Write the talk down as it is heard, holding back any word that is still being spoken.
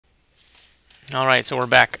All right, so we're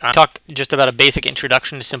back. I talked just about a basic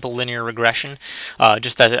introduction to simple linear regression,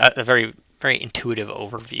 just as a very intuitive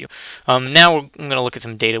overview. Now I'm going to look at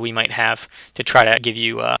some data we might have to try to give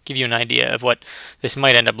you an idea of what this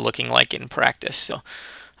might end up looking like in practice. So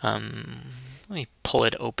let me pull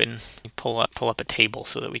it open, pull up a table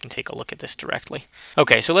so that we can take a look at this directly.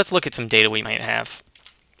 Okay, so let's look at some data we might have.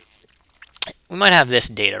 We might have this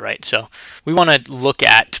data, right? So we want to look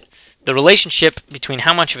at the relationship between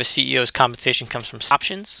how much of a CEO's compensation comes from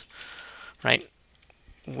options, right,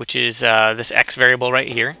 which is this X variable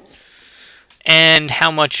right here, and how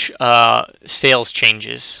much sales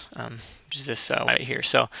changes, which is this right here.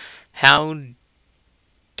 So how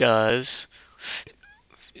does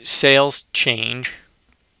sales change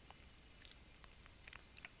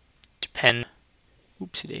depend,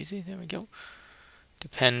 oopsie daisy, there we go,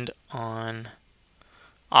 depend on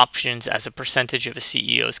options as a percentage of a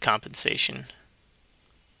CEO's compensation?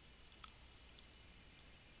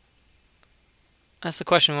 That's the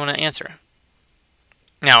question we want to answer.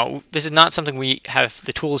 Now, this is not something we have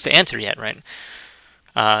the tools to answer yet, right?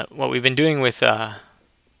 What we've been doing with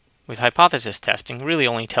hypothesis testing really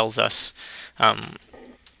only tells us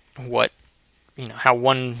what, how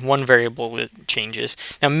one variable changes.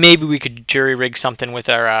 Now, maybe we could jury rig something with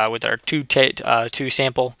our two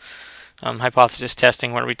sample hypothesis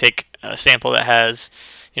testing, where we take a sample that has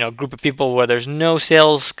a group of people where there's no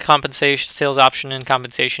sales option in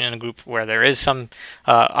compensation, and a group where there is some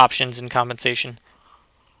options in compensation,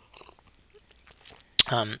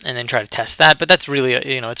 and then try to test that. But that's really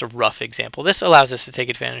it's a rough example. This allows us to take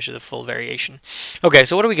advantage of the full variation. Okay,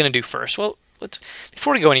 so what are we going to do first? Well,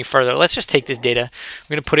 before we go any further, let's just take this data.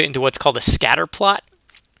 We're going to put it into what's called a scatter plot.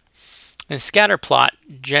 And a scatter plot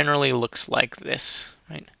generally looks like this,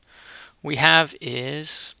 right? We have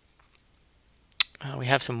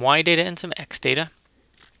some Y data and some X data.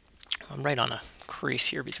 I'm right on a crease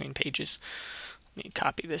here between pages. Let me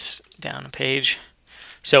copy this down a page.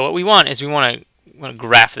 So what we want is we want to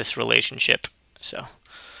graph this relationship. So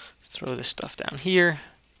let's throw this stuff down here,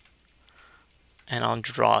 and I'll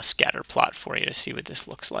draw a scatter plot for you to see what this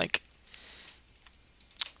looks like.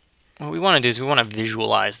 What we want to do is we want to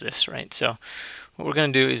visualize this, right? So what we're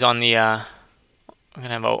going to do is on the we're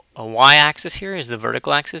going to have a y-axis here is the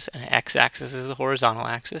vertical axis, and an x-axis is the horizontal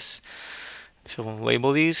axis. So we'll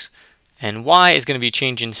label these. And y is going to be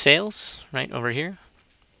change in sales, right, over here,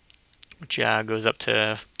 which goes up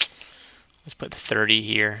to, let's put 30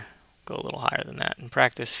 here, go a little higher than that. In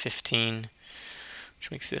practice, 15,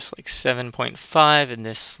 which makes this like 7.5, and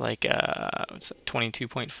this like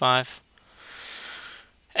 22.5.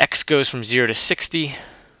 X goes from 0 to 60,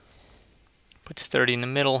 puts 30 in the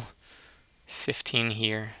middle, 15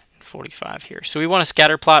 here, 45 here. So we want a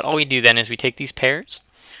scatter plot. All we do then is we take these pairs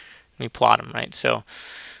and we plot them, right? So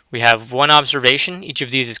we have one observation. Each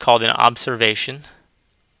of these is called an observation.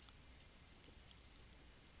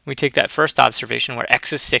 We take that first observation where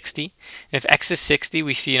X is 60. And if X is 60,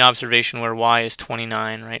 we see an observation where Y is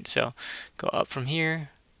 29, right? So go up from here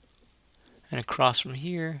and across from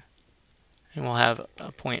here, and we'll have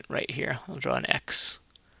a point right here. I'll draw an X.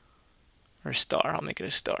 Or a star. I'll make it a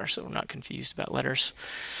star so we're not confused about letters.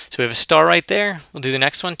 So we have a star right there. We'll do the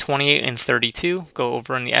next one, 28 and 32. Go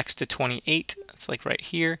over in the X to 28. That's like right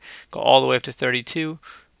here. Go all the way up to 32.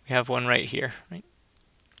 We have one right here, right?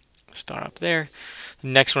 Star up there. The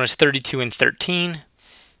next one is 32 and 13.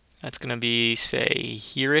 That's going to be, say,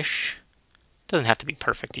 here-ish. Doesn't have to be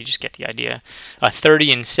perfect. You just get the idea.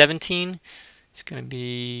 30 and 17 is going to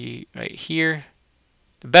be right here.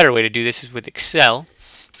 The better way to do this is with Excel.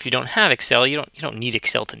 If you don't have Excel, you don't need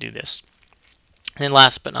Excel to do this. And then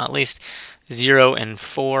last but not least, 0 and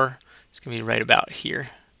 4 is going to be right about here.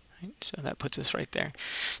 Right? So that puts us right there.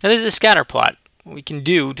 Now this is a scatter plot. What we can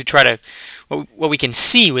do to try to, what we can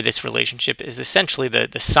see with this relationship is essentially the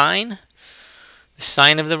sign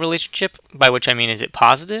of the relationship, by which I mean, is it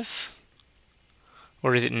positive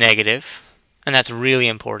or is it negative? And that's really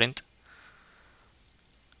important.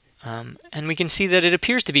 And we can see that it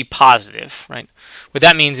appears to be positive, right? What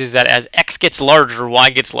that means is that as X gets larger,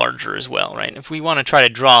 Y gets larger as well, right? If we want to try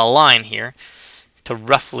to draw a line here to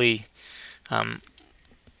roughly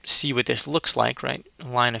see what this looks like, right? A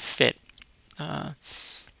line of fit. We're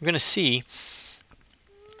going to see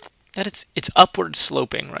that it's upward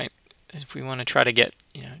sloping, right? If we want to try to get,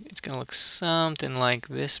 it's going to look something like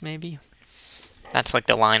this maybe. That's like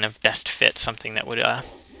the line of best fit, something that would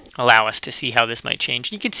allow us to see how this might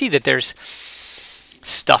change. You can see that there's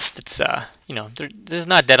stuff that's, there's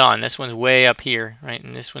not dead on. This one's way up here, right?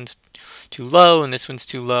 And this one's too low, and this one's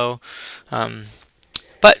too low.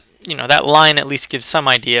 But that line at least gives some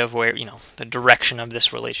idea of where, the direction of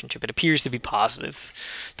this relationship. It appears to be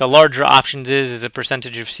positive. The larger options is a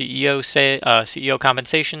percentage of CEO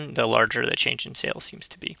compensation, the larger the change in sales seems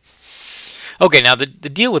to be. Okay, now the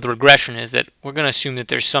deal with regression is that we're going to assume that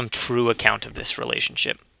there's some true account of this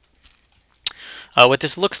relationship. What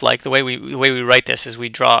this looks like, the way we write this is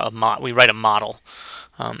we write a model,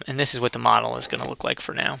 and this is what the model is going to look like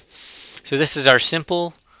for now. So this is our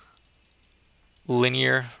simple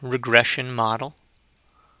linear regression model,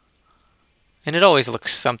 and it always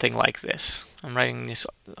looks something like this. I'm writing these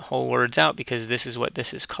whole words out because this is what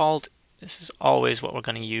this is called. This is always what we're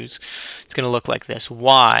going to use. It's going to look like this: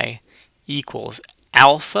 y equals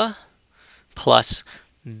alpha plus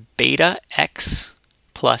beta x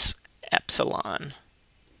plus epsilon.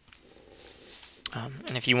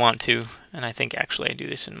 And if you want to, and I think actually I do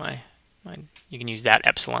this in my you can use that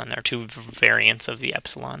epsilon. There are two variants of the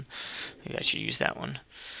epsilon. Maybe I should use that one.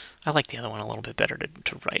 I like the other one a little bit better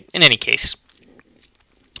to write. In any case,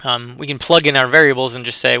 we can plug in our variables and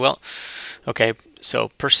just say, well, okay, so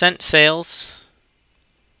percent sales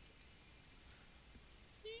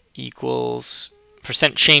equals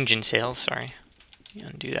percent change in sales. Sorry,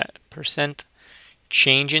 undo that. Percent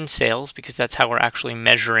change in sales, because that's how we're actually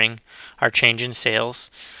measuring our change in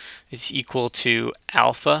sales, is equal to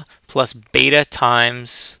alpha plus beta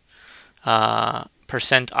times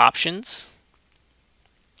percent options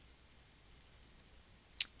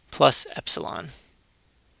plus epsilon.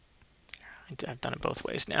 I've done it both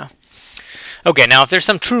ways now. Okay, now if there's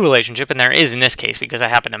some true relationship, and there is in this case because I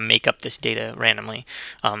happen to make up this data randomly,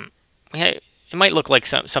 it might look like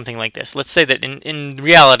something like this. Let's say that in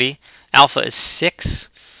reality, alpha is 6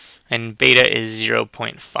 and beta is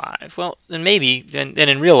 0.5. Well, then maybe, then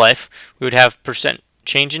in real life, we would have percent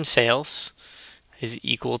change in sales is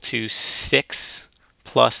equal to 6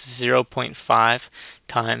 plus 0.5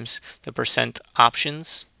 times the percent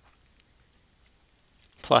options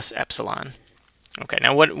plus epsilon. Okay,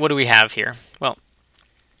 now what do we have here? Well,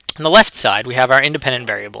 on the left side, we have our independent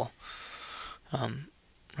variable,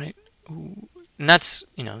 right? And that's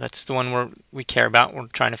the one we care about. We're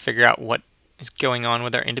trying to figure out what is going on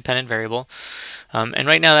with our independent variable. And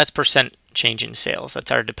right now that's percent change in sales.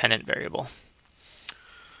 That's our dependent variable.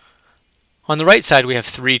 On the right side we have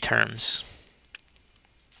three terms.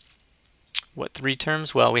 What three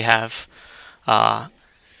terms? Well, we have, let's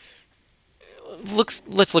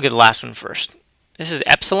look at the last one first. This is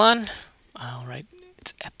epsilon. All right,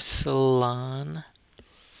 it's epsilon.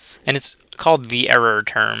 And it's called the error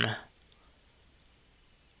term.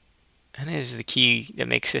 And it is the key that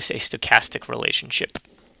makes this a stochastic relationship.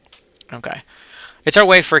 Okay, it's our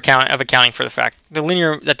way of accounting for the fact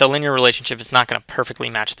that the linear relationship is not going to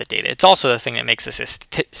perfectly match the data. It's also the thing that makes this a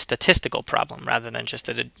statistical problem rather than just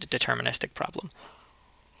a deterministic problem.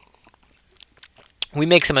 We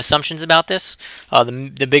make some assumptions about this.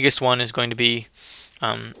 The biggest one is going to be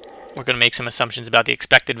we're going to make some assumptions about the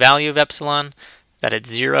expected value of epsilon, that it's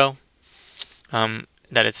 0.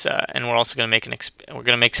 That it's and we're also going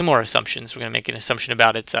to make some more assumptions. We're going to make an assumption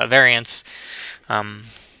about its variance.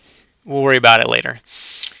 We'll worry about it later,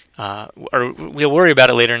 or we'll worry about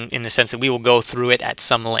it later in the sense that we will go through it at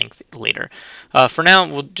some length later. For now,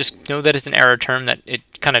 we'll just know that it's an error term, that it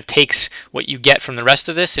kind of takes what you get from the rest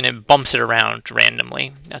of this and it bumps it around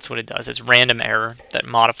randomly. That's what it does. It's random error that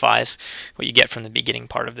modifies what you get from the beginning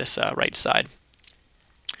part of this right side.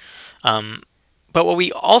 But what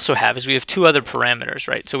we also have is we have two other parameters,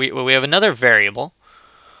 right? So we have another variable,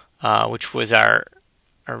 which was our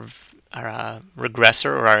regressor,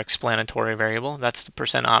 or our explanatory variable. That's the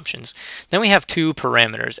percent options. Then we have two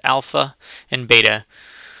parameters, alpha and beta.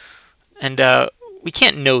 And we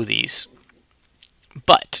can't know these.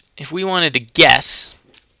 But if we wanted to guess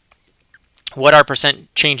what our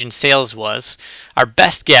percent change in sales was, our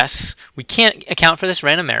best guess, we can't account for this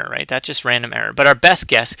random error, right? That's just random error. But our best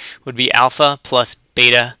guess would be alpha plus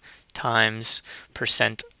beta times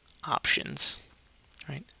percent options,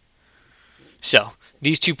 right? So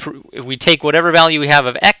these two, if we take whatever value we have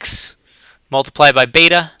of x, multiply by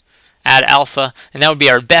beta, add alpha, and that would be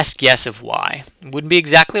our best guess of y. It wouldn't be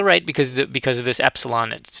exactly right because of this epsilon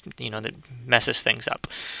that messes things up.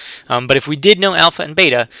 But if we did know alpha and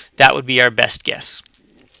beta, that would be our best guess.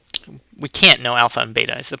 We can't know alpha and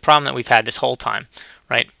beta. It's the problem that we've had this whole time,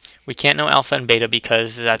 right? We can't know alpha and beta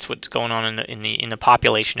because that's what's going on in the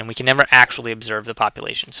population, and we can never actually observe the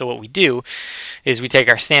population. So what we do is we take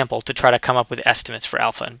our sample to try to come up with estimates for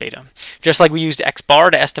alpha and beta. Just like we used x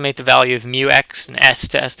bar to estimate the value of mu x and s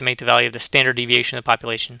to estimate the value of the standard deviation of the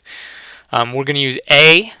population, we're going to use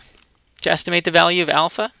a to estimate the value of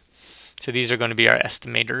alpha. So these are going to be our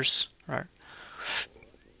estimators. Right?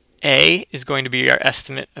 A is going to be our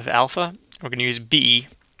estimate of alpha. We're going to use B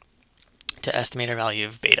to estimate our value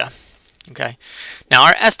of beta. Okay. Now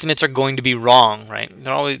our estimates are going to be wrong, right?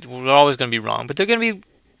 We're always going to be wrong, but they're going to be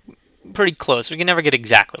pretty close. We can never get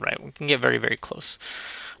exactly right. We can get very, very close.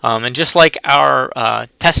 And just like our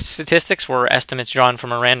test statistics were estimates drawn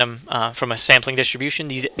from a random, from a sampling distribution,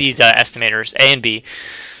 these estimators, A and B,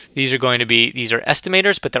 these are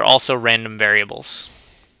estimators, but they're also random variables,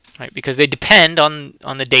 right? Because they depend on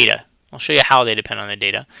the data. I'll show you how they depend on the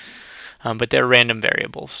data. But they're random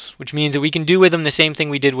variables, which means that we can do with them the same thing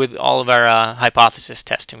we did with all of our hypothesis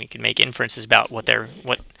testing. We can make inferences about what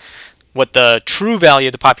the true value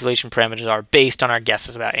of the population parameters are based on our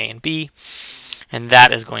guesses about A and B, and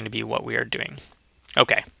that is going to be what we are doing.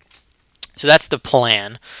 Okay, so that's the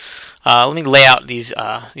plan. Let me lay out these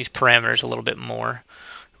parameters a little bit more.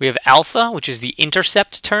 We have alpha, which is the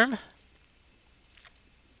intercept term,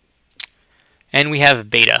 and we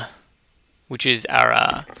have beta, which is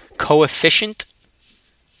our coefficient.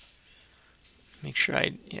 Make sure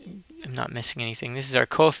I'm not missing anything. This is our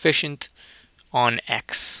coefficient on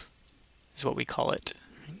x, is what we call it.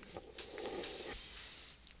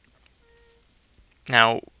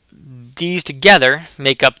 Now, these together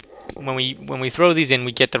make up, when we throw these in,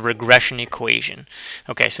 we get the regression equation.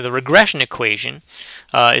 Okay, so the regression equation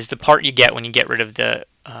is the part you get when you get rid of the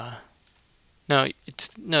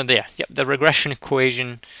the regression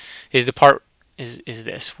equation is the part is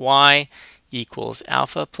this: y equals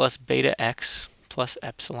alpha plus beta x plus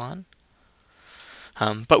epsilon.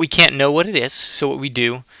 But we can't know what it is, so what we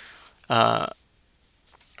do, hold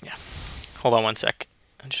on one sec.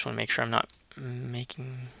 I just want to make sure I'm not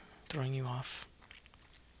throwing you off.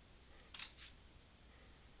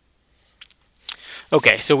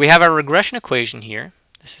 Okay, so we have our regression equation here.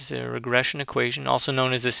 This is a regression equation, also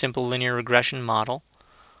known as the simple linear regression model.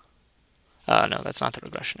 No, that's not the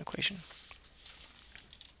regression equation.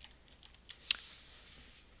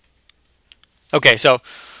 Okay, so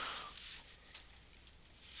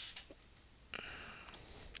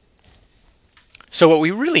what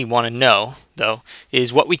we really want to know, though,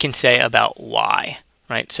 is what we can say about y,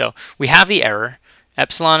 right? So we have the error.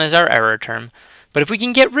 Epsilon is our error term. But if we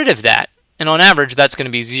can get rid of that, and on average that's going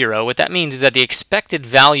to be 0, what that means is that the expected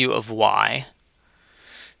value of y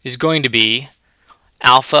is going to be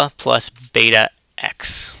alpha plus beta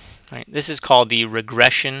x. Right? This is called the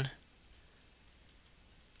regression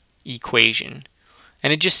equation.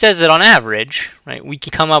 And it just says that on average, right, we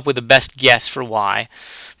can come up with the best guess for y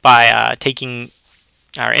by taking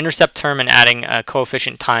our intercept term and adding a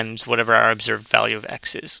coefficient times whatever our observed value of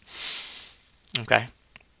x is. Okay.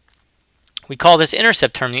 We call this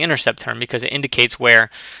intercept term the intercept term because it indicates where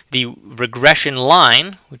the regression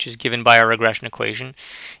line, which is given by our regression equation,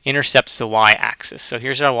 intercepts the y-axis. So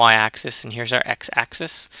here's our y-axis and here's our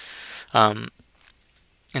x-axis. And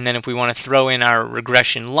then if we want to throw in our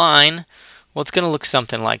regression line, well, it's going to look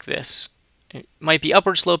something like this. It might be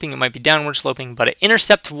upward sloping, it might be downward sloping, but it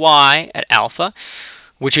intercepts y at alpha,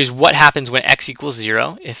 which is what happens when x equals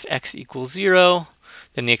 0. If x equals 0,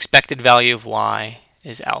 then the expected value of y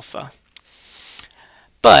is alpha.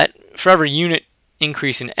 But for every unit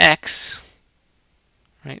increase in x,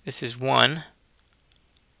 right, this is 1,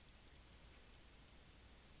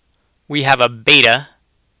 we have a beta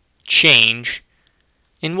change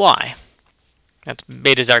in y. That's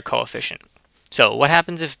beta is our coefficient. So what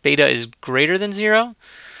happens if beta is greater than 0?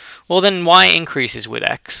 Well, then y increases with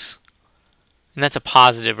x, and that's a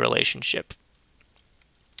positive relationship.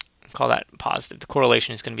 Call that positive. The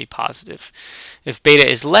correlation is going to be positive. If beta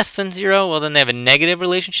is less than 0, well, then they have a negative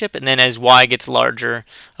relationship, and then as y gets larger,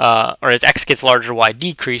 or as x gets larger, y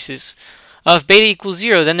decreases. If beta equals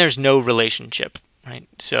 0, then there's no relationship, right?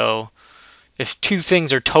 So if two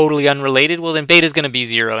things are totally unrelated, well, then beta is going to be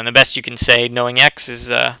 0, and the best you can say, knowing x, is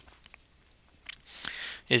going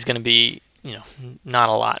to be, not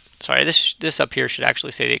a lot. Sorry, this up here should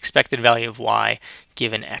actually say the expected value of y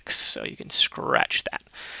given x, so you can scratch that.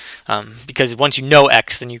 Because once you know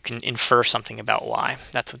x, then you can infer something about y.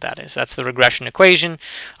 That's what that is. That's the regression equation.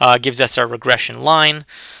 Gives us our regression line,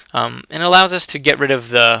 and allows us to get rid of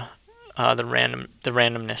the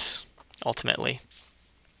randomness ultimately.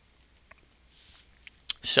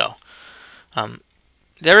 So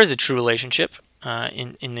there is a true relationship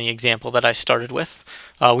in the example that I started with.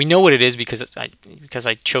 We know what it is because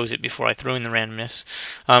I chose it before I threw in the randomness.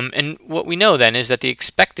 And what we know then is that the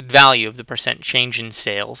expected value of the percent change in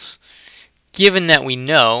sales, given that we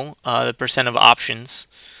know the percent of options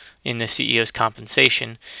in the CEO's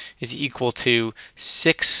compensation, is equal to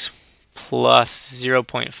 6 plus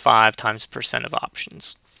 0.5 times percent of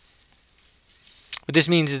options. What this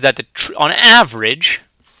means is that on average,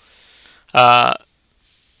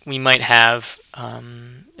 we might have,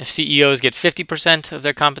 if CEOs get 50% of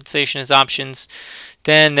their compensation as options,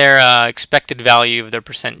 then their expected value of their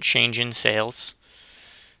percent change in sales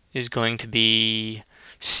is going to be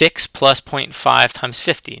 6 plus 0.5 times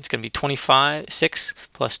 50. It's going to be 25. 6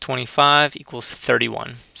 plus 25 equals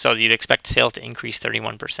 31. So you'd expect sales to increase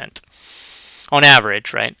 31% on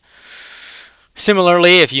average, right?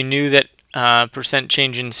 Similarly, if you knew that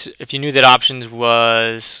if you knew that options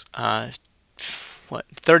was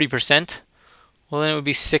 30%, well then it would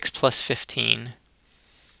be 6 plus 15.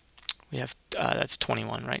 We have that's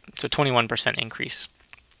 21, right? So 21% increase.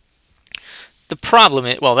 The problem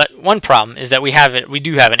is, well, that one problem is that we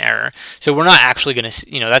do have an error. So we're not actually going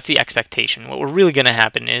to, that's the expectation. What's really going to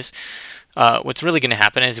happen is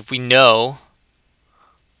if we know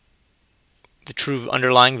the true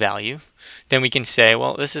underlying value, then we can say,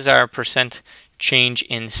 well, this is our percent change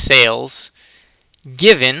in sales,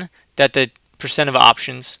 given that the percent of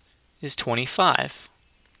options is 25.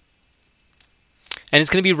 And it's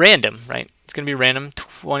going to be random, right? It's going to be random.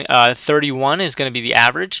 31 is going to be the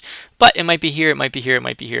average, but it might be here, it might be here, it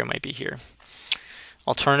might be here, it might be here.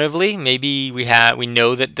 Alternatively, maybe we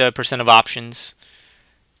know that the percent of options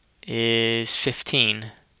is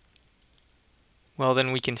 15. Well,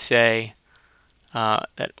 then we can say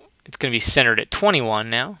that it's going to be centered at 21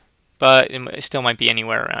 now, but it still might be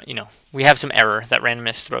anywhere around. We have some error that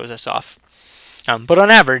randomness throws us off. But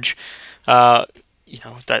on average,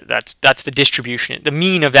 that's the distribution, the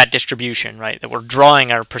mean of that distribution, right? That we're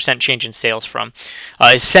drawing our percent change in sales from,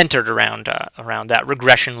 is centered around that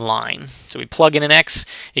regression line. So we plug in an x,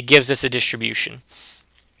 it gives us a distribution.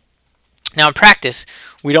 Now in practice,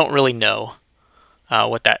 we don't really know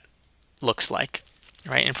what that looks like,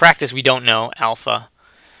 right? In practice, we don't know alpha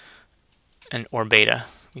or beta.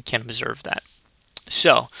 We can't observe that.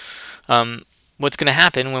 So what's going to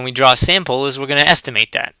happen when we draw a sample is we're going to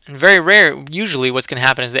estimate that. And usually what's going to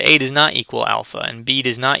happen is that A does not equal alpha and B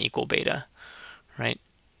does not equal beta, right?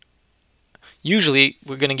 Usually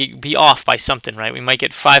we're going to be off by something, right? We might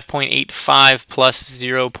get 5.85 plus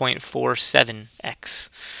 0.47x,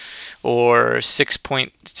 or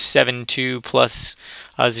 6.72 plus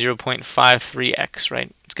 0.53x,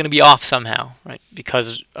 right? It's going to be off somehow, right?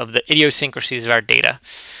 Because of the idiosyncrasies of our data.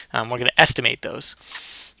 We're going to estimate those.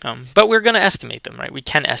 But we're going to estimate them, right? We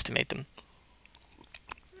can estimate them.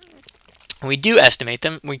 When we do estimate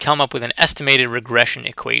them, we come up with an estimated regression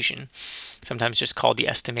equation, sometimes just called the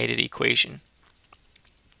estimated equation.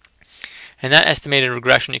 And that estimated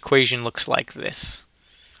regression equation looks like this.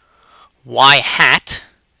 Y hat,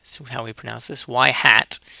 that's how we pronounce this, y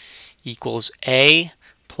hat equals A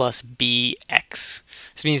plus bx.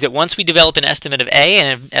 This means that once we develop an estimate of A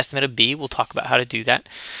and an estimate of B, we'll talk about how to do that,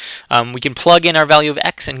 we can plug in our value of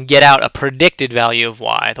x and get out a predicted value of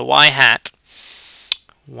y. The y hat,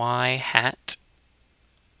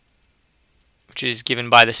 which is given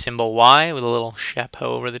by the symbol y with a little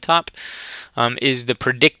chapeau over the top, is the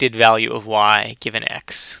predicted value of y given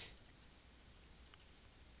x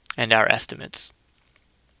and our estimates.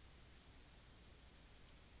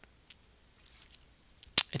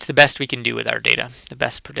 It's the best we can do with our data, the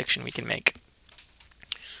best prediction we can make.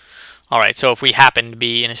 All right, so if we happen to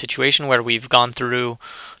be in a situation where we've gone through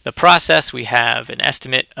the process, we have an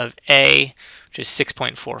estimate of A, which is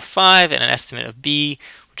 6.45, and an estimate of B,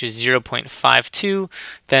 which is 0.52,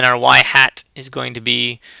 then our y hat is going to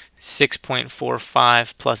be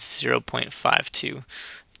 6.45 plus 0.52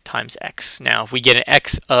 times x. Now, if we get an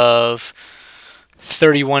x of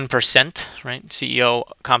 31%, right?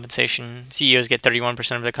 CEOs get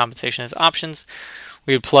 31% of their compensation as options.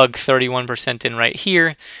 We would plug 31% in right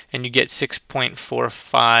here, and you get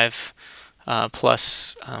 6.45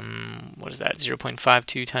 plus, what is that,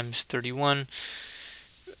 0.52 times 31.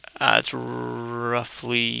 It's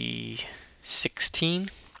roughly 16.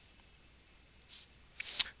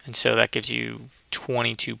 And so that gives you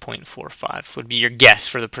 22.45 would be your guess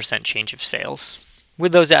for the percent change of sales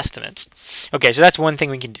with those estimates. Okay, so that's one thing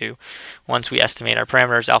we can do once we estimate our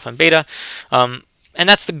parameters alpha and beta. And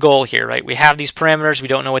that's the goal here, right? We have these parameters. We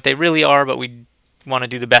don't know what they really are, but we want to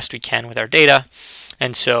do the best we can with our data.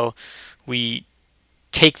 And so we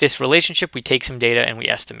take this relationship, we take some data, and we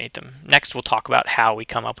estimate them. Next, we'll talk about how we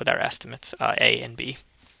come up with our estimates, A and B.